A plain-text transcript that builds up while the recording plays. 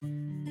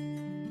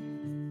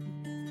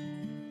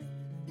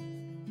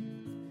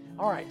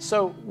All right,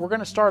 so we're going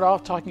to start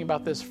off talking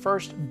about this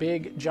first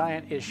big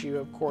giant issue,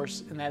 of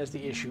course, and that is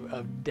the issue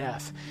of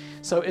death.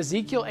 So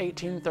Ezekiel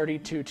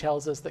 18:32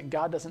 tells us that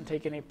God doesn't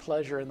take any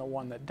pleasure in the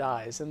one that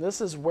dies. And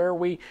this is where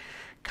we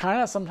kind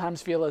of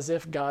sometimes feel as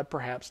if God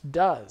perhaps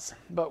does.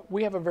 But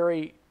we have a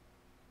very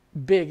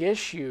big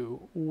issue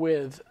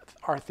with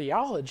our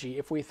theology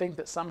if we think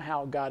that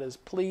somehow God is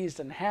pleased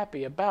and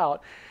happy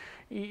about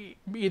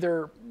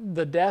either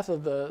the death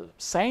of the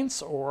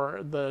saints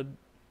or the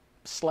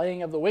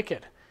slaying of the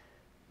wicked.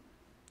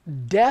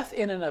 Death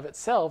in and of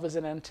itself is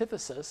an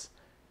antithesis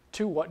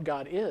to what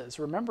God is.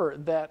 Remember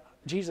that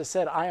Jesus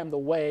said, I am the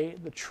way,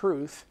 the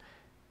truth,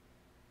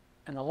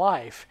 and the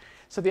life.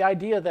 So the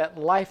idea that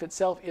life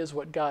itself is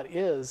what God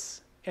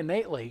is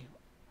innately,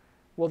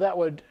 well, that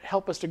would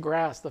help us to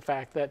grasp the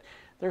fact that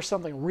there's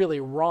something really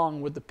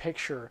wrong with the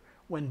picture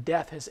when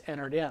death has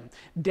entered in.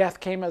 Death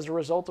came as a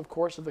result, of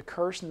course, of the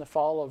curse and the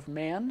fall of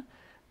man,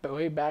 but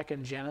way back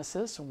in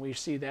Genesis, and we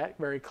see that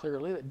very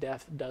clearly, that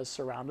death does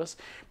surround us.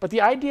 But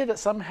the idea that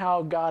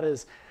somehow God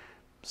is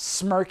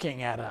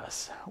smirking at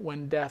us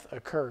when death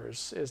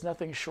occurs is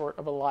nothing short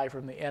of a lie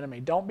from the enemy.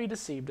 Don't be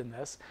deceived in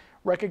this.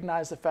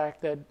 Recognize the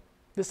fact that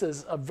this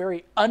is a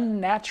very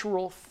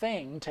unnatural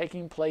thing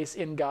taking place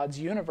in God's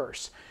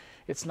universe.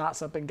 It's not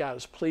something God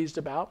is pleased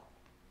about.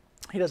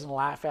 He doesn't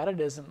laugh at it,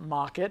 doesn't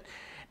mock it.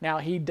 Now,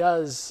 he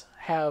does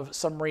have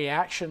some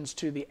reactions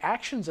to the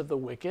actions of the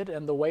wicked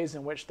and the ways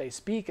in which they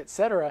speak,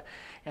 etc.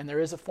 And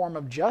there is a form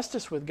of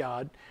justice with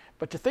God.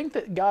 But to think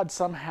that God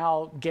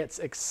somehow gets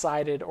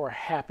excited or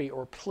happy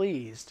or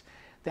pleased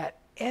that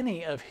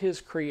any of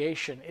his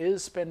creation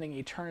is spending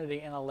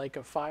eternity in a lake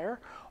of fire,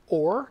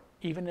 or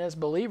even as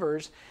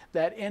believers,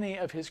 that any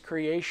of his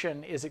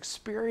creation is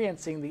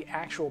experiencing the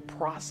actual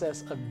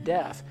process of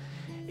death,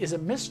 is a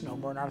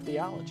misnomer in our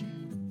theology.